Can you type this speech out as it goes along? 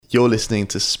You're listening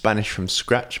to Spanish from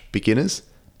Scratch Beginners,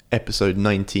 episode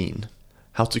 19,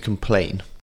 How to Complain.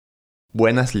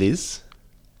 Buenas, Liz.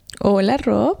 Hola,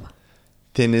 Rob.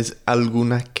 ¿Tienes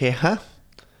alguna queja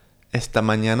esta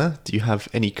mañana? Do you have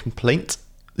any complaint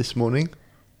this morning?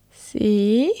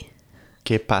 Sí,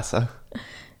 ¿Qué pasa?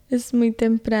 es muy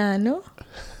temprano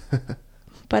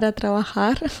para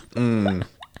trabajar.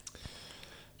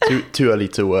 Too early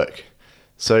to work.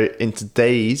 So in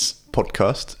today's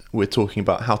podcast, we're talking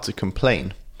about how to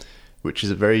complain, which is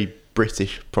a very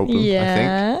British problem, I think.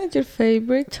 Yeah, your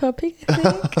favorite topic, I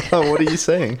think. What are you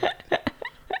saying?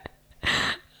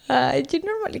 You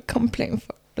normally complain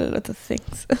for a lot of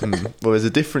things. Well, there's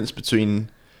a difference between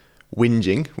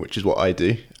whinging, which is what I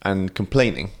do, and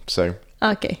complaining. So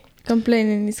Okay,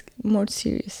 complaining is more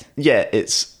serious. yeah,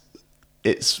 it's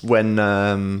when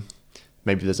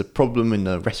maybe there's a problem in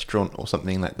a restaurant or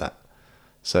something like that.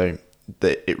 So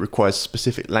that it requires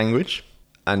specific language,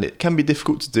 and it can be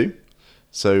difficult to do.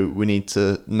 So we need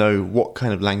to know what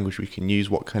kind of language we can use,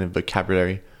 what kind of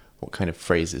vocabulary, what kind of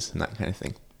phrases, and that kind of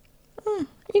thing.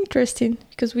 Interesting,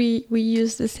 because we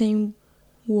use the same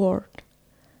word.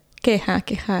 Queja,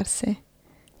 quejarse,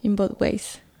 in both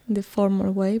ways. The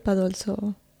formal way, but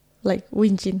also like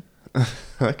whinging.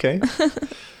 Okay.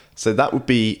 So that would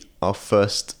be our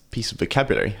first piece of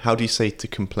vocabulary. How do you say to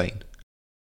complain?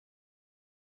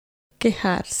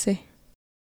 Quejarse.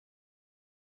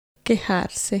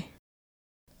 Quejarse.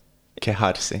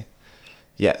 Quejarse.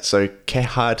 Yeah, so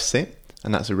quejarse,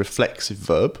 and that's a reflexive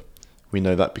verb. We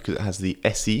know that because it has the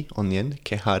se on the end,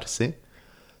 quejarse.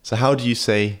 So how do you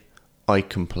say, I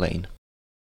complain?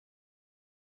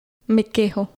 Me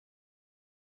quejo.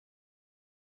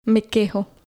 Me quejo.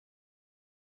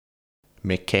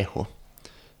 Me quejo.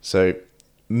 So,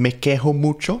 me quejo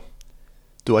mucho.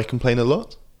 Do I complain a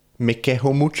lot? Me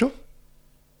quejo mucho.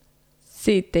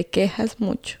 Sí, te quejas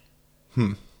mucho.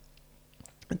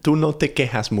 Tú no te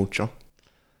quejas mucho.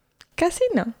 Casi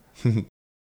no.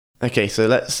 Okay, so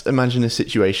let's imagine a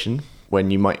situation when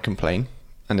you might complain.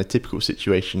 And a typical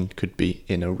situation could be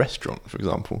in a restaurant, for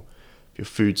example. If your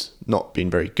food's not been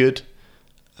very good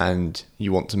and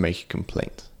you want to make a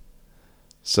complaint.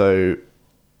 So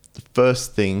the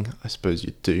first thing I suppose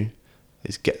you'd do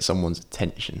is get someone's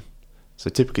attention. So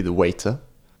typically the waiter,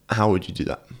 how would you do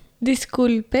that?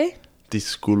 Disculpe,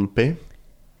 Disculpe,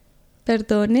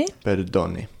 perdone.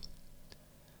 perdone.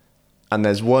 And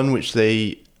there's one which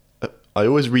I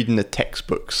always read in the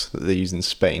textbooks that they use in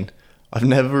Spain. I've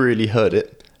never really heard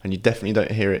it, and you definitely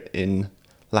don't hear it in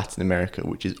Latin America,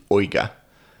 which is oiga.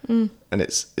 And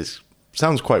it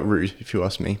sounds quite rude, if you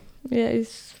ask me. Yeah,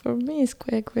 for me it's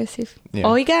quite aggressive. Yeah.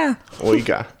 Oiga.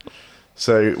 Oiga.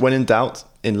 So when in doubt,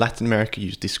 in Latin America,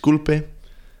 use disculpe,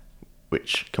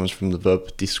 which comes from the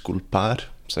verb disculpar,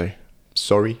 so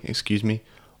sorry, excuse me,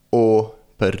 or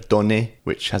perdone,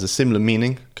 which has a similar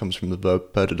meaning, comes from the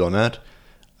verb perdonar,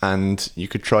 and you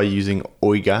could try using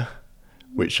oiga,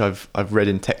 which I've read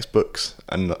in textbooks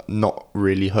and not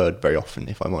really heard very often,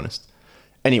 if I'm honest.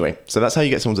 Anyway, so that's how you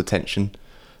get someone's attention.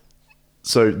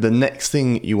 So the next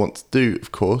thing you want to do,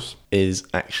 of course, is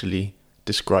actually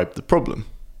describe the problem.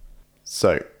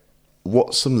 So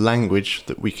what's some language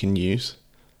that we can use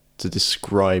to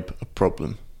describe a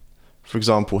problem? For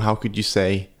example, how could you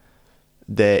say,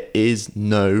 there is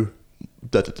no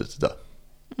da da da da da?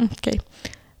 Okay.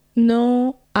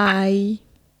 No hay.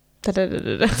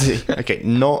 Okay,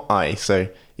 not I. So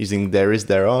using there is,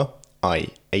 there are, I,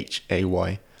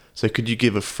 H-A-Y. So could you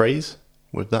give a phrase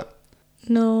with that?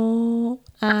 No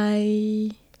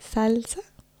hay salsa.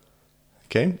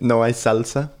 Okay, no hay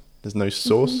salsa. There's no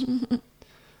sauce.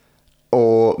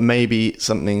 Or maybe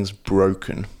something's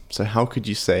broken. So how could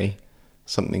you say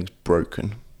something's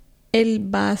broken? El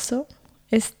vaso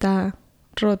está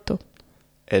roto.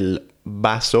 El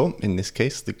vaso, in this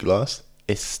case, the glass,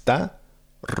 está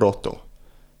roto.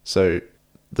 So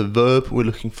the verb we're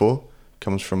looking for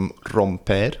comes from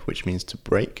romper, which means to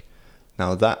break.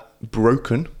 Now that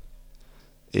broken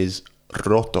is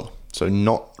roto, so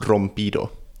not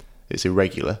rompido. It's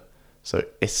irregular. So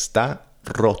está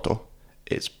roto,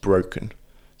 it's broken.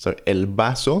 So el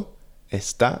vaso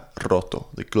está roto,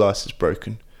 the glass is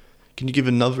broken. Can you give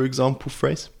another example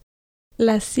phrase?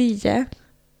 La silla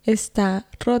está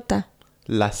rota.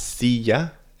 La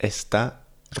silla está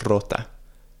rota.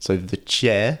 So the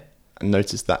chair, and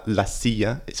notice that la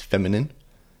silla is feminine,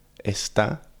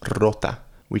 está rota.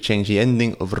 We change the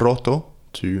ending of roto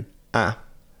to a.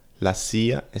 La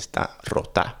silla está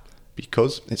rota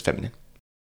because it's feminine.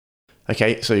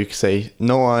 Okay, so you can say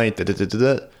no hay da da da da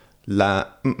da. La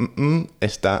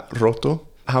está roto.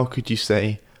 How could you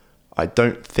say I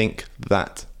don't think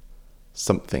that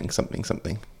something something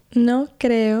something? No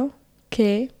creo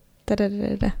que...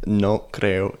 tararara. No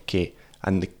creo que.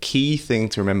 And the key thing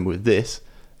to remember with this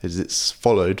is it's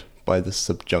followed by the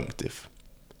subjunctive.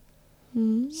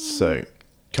 So,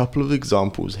 couple of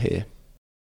examples here.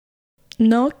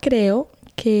 No creo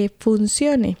que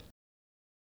funcione.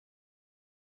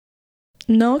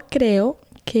 No creo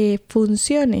que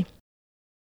funcione.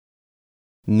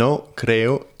 No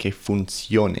creo que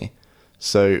funcione.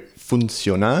 So,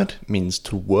 funcionar means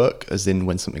to work, as in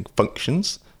when something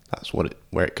functions. That's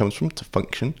where it comes from, to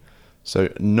function. So,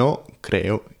 no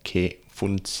creo que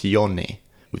funcione,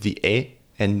 with the e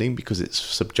ending because it's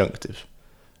subjunctive.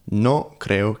 No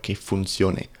creo que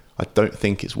funcione. I don't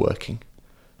think it's working.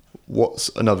 What's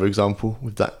another example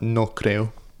with that no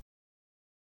creo?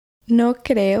 No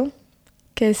creo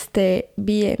que esté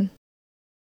bien.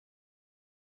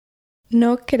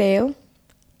 No creo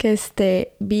que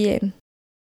esté bien.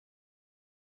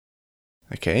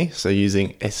 Okay, so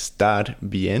using estar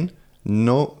bien,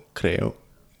 no creo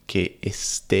que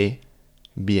esté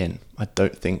bien. I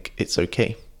don't think it's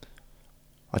okay.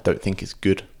 I don't think it's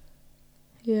good.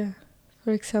 Yeah.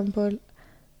 For example,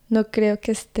 no creo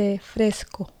que esté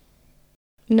fresco.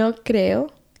 No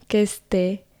creo que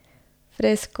esté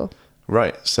fresco.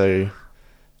 Right, so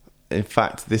in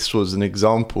fact, this was an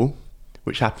example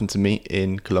which happened to me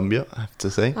in Colombia, I have to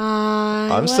say.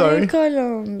 I'm sorry.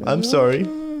 Colombia. I'm sorry.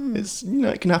 It's,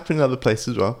 it can happen in other places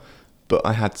as well. But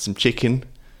I had some chicken,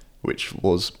 which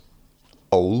was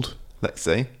old, let's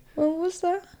say. When was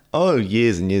that? Oh,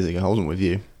 years and years ago. I wasn't with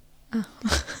you. Oh.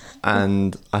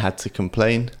 And I had to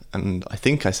complain, and I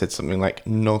think I said something like,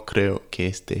 no creo que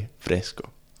esté fresco.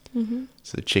 Mm-hmm.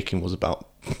 So the chicken was about,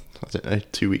 I don't know,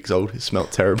 2 weeks old. It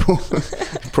smelled terrible.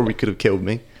 It probably could have killed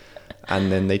me.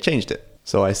 And then they changed it.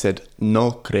 So I said,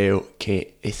 no creo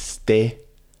que esté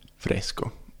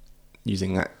fresco,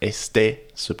 using that esté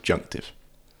subjunctive.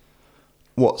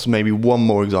 What's maybe one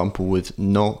more example with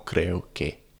no creo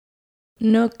que?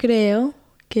 No creo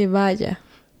que vaya.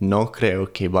 No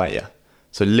creo que vaya.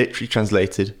 So literally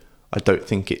translated, I don't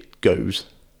think it goes.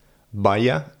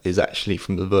 Vaya is actually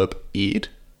from the verb ir,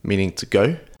 meaning to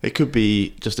go. It could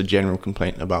be just a general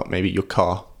complaint about maybe your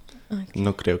car. Okay.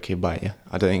 No creo que vaya.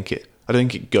 I don't think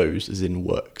it goes as in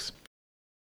works.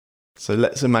 So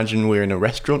let's imagine we're in a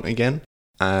restaurant again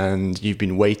and you've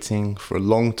been waiting for a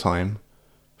long time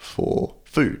for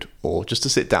food or just to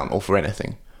sit down or for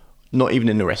anything. Not even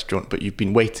in a restaurant, but you've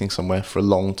been waiting somewhere for a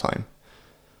long time.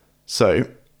 So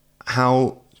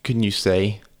how can you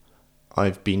say,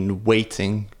 I've been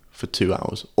waiting for 2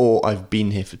 hours, or I've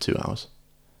been here for 2 hours?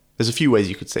 There's a few ways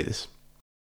you could say this.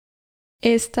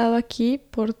 He estado aquí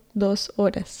por 2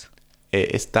 horas. He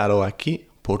estado aquí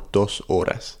por 2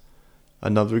 horas.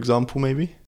 Another example,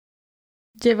 maybe?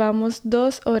 Llevamos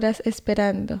 2 horas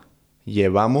esperando.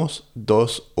 Llevamos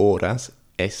 2 horas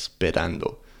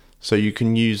esperando. So you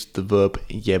can use the verb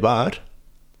llevar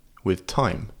with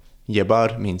time.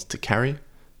 Llevar means to carry.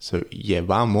 So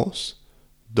llevamos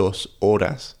 2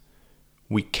 horas.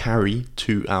 We carry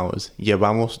 2 hours.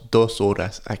 Llevamos 2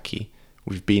 horas aquí.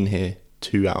 We've been here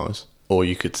 2 hours. Or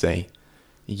you could say,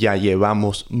 ya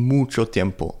llevamos mucho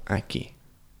tiempo aquí.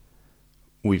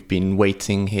 We've been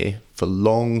waiting here for a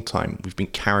long time. We've been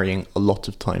carrying a lot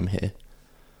of time here.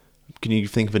 Can you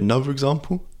think of another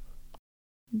example?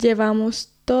 Llevamos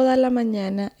toda la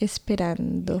mañana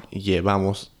esperando.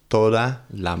 Llevamos toda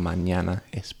la mañana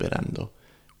esperando.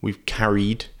 We've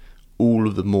carried all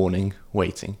of the morning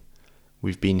waiting.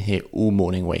 We've been here all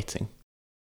morning waiting.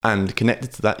 And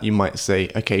connected to that, you might say,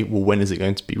 okay, well, when is it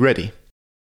going to be ready?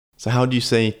 So how do you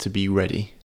say to be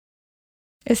ready?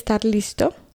 Estar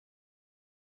listo.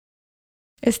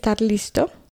 Estar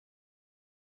listo.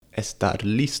 Estar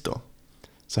listo.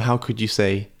 So how could you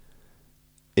say,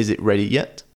 is it ready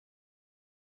yet?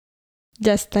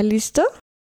 ¿Ya está listo?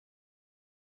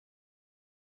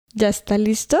 ¿Ya está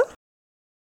listo?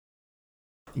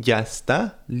 Ya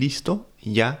está listo.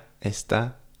 Ya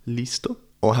está listo.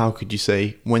 Or how could you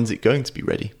say, when's it going to be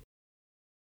ready?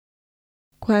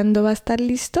 ¿Cuándo va a estar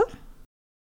listo?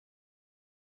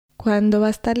 ¿Cuándo va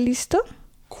a estar listo?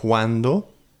 ¿Cuándo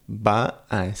va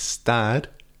a estar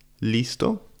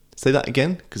listo? Say that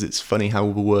again, because it's funny how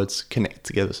all the words connect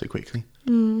together so quickly.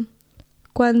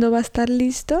 ¿Cuándo va a estar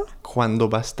listo? ¿Cuándo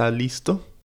va a estar listo?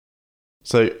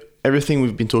 So everything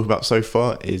we've been talking about so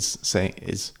far is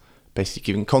basically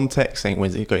giving context, saying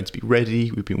when's it going to be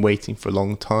ready, we've been waiting for a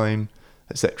long time,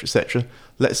 etc., etc.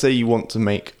 Let's say you want to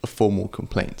make a formal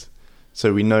complaint.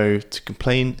 So we know to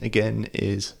complain again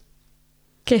is...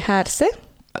 Quejarse.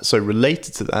 So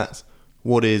related to that,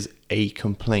 what is a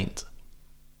complaint?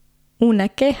 Una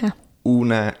queja.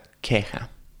 Una queja.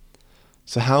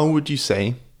 So how would you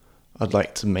say, I'd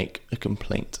like to make a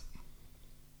complaint.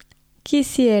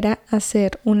 Quisiera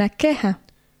hacer una queja.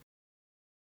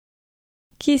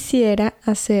 Quisiera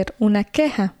hacer una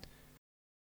queja.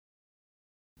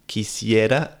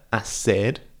 Quisiera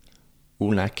hacer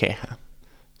una queja.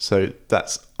 So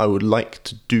that's I would like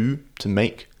to do, to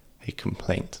make a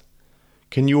complaint.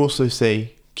 Can you also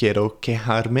say quiero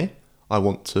quejarme? I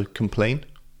want to complain.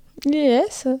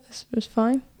 Yes, that's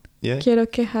fine. Yeah. Quiero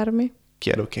quejarme.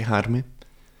 Quiero quejarme.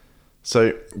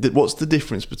 So what's the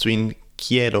difference between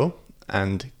quiero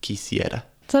and quisiera?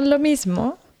 Son lo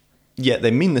mismo. Yeah,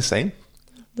 they mean the same,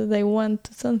 That they want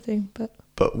something,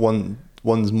 but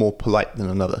one's more polite than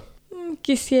another.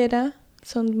 Quisiera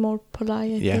sounds more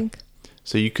polite, I think.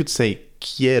 So you could say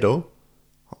quiero,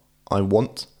 I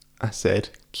want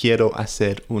quiero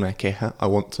hacer una queja, I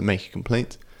want to make a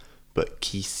complaint. But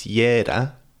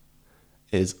quisiera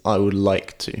is I would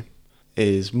like to,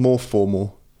 is more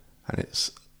formal and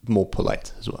it's more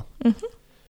polite as well. Mm-hmm.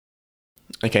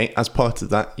 Okay, as part of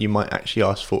that, you might actually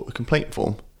ask for a complaint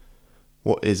form.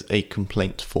 What is a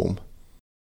complaint form?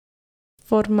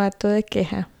 Formato de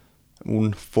queja.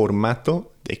 Un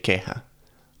formato de queja.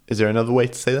 Is there another way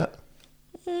to say that?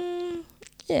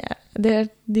 Yeah, there are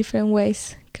different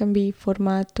ways. Can be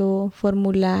formato,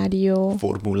 formulario.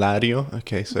 Formulario.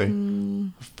 Okay, so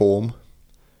form.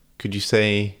 Could you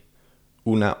say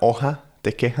una hoja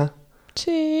de queja?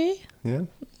 Sí. Yeah.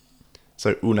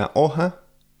 So una hoja,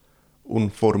 un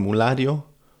formulario,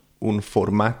 un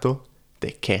formato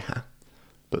de queja.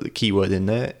 But the key word in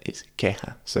there is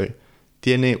queja. So,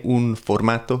 tiene un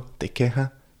formato de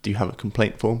queja? Do you have a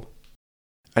complaint form?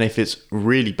 And if it's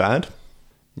really bad,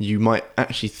 you might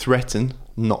actually threaten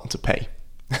not to pay.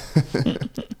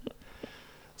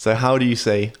 So how do you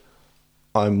say,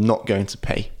 I'm not going to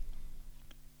pay?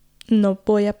 No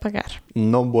voy a pagar.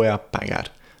 No voy a pagar.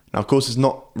 Now, of course, it's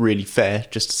not really fair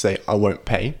just to say, I won't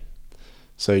pay.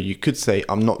 So you could say,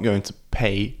 I'm not going to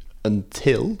pay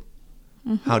until.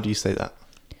 Mm-hmm. How do you say that?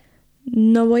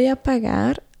 No voy a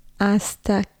pagar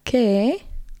hasta que.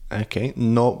 Okay,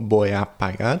 no voy a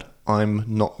pagar. I'm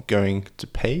not going to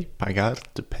pay. Pagar,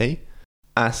 to pay.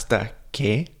 Hasta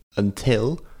que,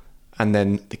 until. And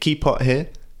then the key part here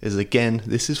is, again,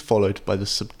 this is followed by the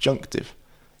subjunctive.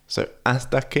 So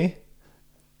hasta que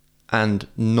and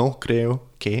no creo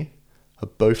que are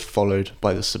both followed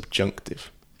by the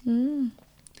subjunctive.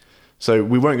 So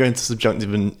we won't go into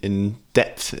subjunctive in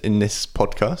depth in this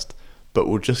podcast, but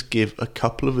we'll just give a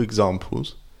couple of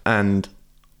examples. And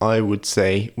I would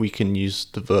say we can use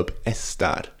the verb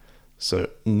estar. So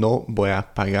no voy a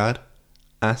pagar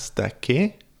hasta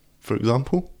que, for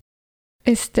example.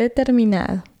 Esté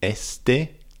terminado. Esté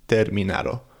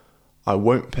terminado. I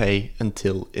won't pay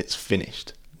until it's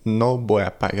finished. No voy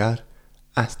a pagar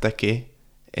hasta que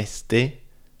esté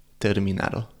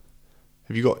terminado.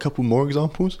 Have you got a couple more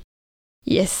examples?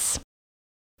 Yes.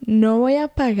 No voy a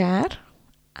pagar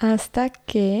hasta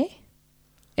que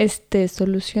esté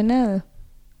solucionado.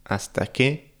 Hasta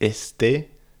que esté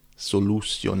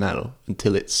solucionado.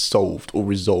 Until it's solved or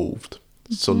resolved.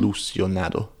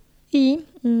 Solucionado. Y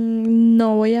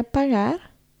no voy a pagar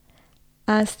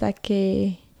hasta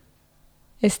que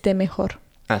esté mejor.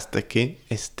 Hasta que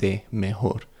esté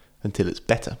mejor. Until it's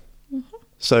better.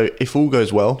 So if all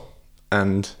goes well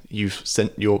and you've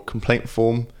sent your complaint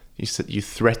form, you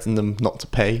threaten them not to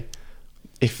pay,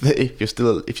 if you're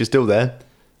still there,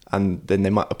 and then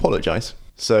they might apologize.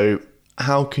 So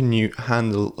how can you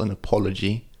handle an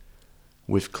apology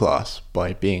with class?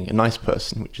 By being a nice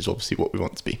person, which is obviously what we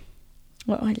want to be.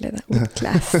 Well, I let that with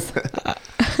class.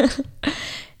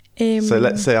 So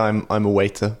let's say I'm a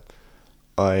waiter.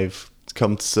 I've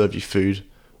come to serve you food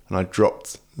and I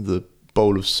dropped the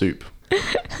bowl of soup.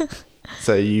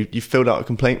 So you filled out a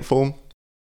complaint form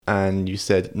and you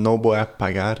said no voy a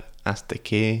pagar hasta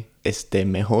que esté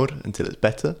mejor, until it's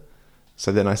better.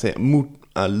 So then I say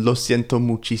lo siento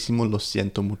muchísimo,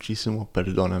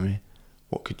 perdóname.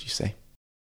 What could you say?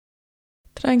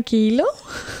 Tranquilo,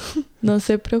 no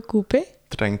se preocupe.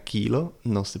 Tranquilo,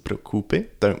 no se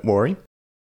preocupe, don't worry.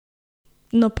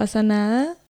 No pasa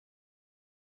nada.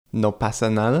 No pasa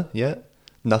nada, yeah.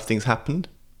 Nothing's happened.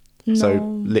 No. So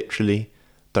literally,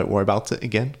 don't worry about it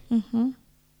again. Mm-hmm.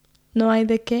 No hay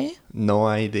de qué. No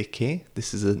hay de qué.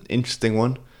 This is an interesting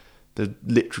one. The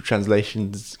literal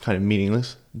translation is kind of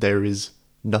meaningless. There is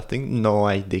nothing. No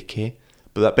hay de qué.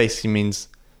 But that basically means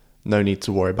no need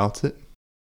to worry about it.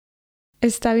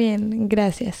 Está bien,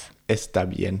 gracias. Está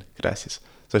bien, gracias.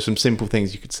 So some simple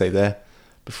things you could say there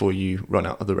before you run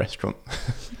out of the restaurant.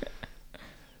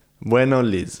 Bueno,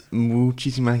 Liz,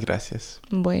 muchísimas gracias.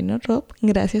 Bueno, Rob,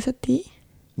 gracias a ti.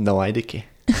 No hay de qué.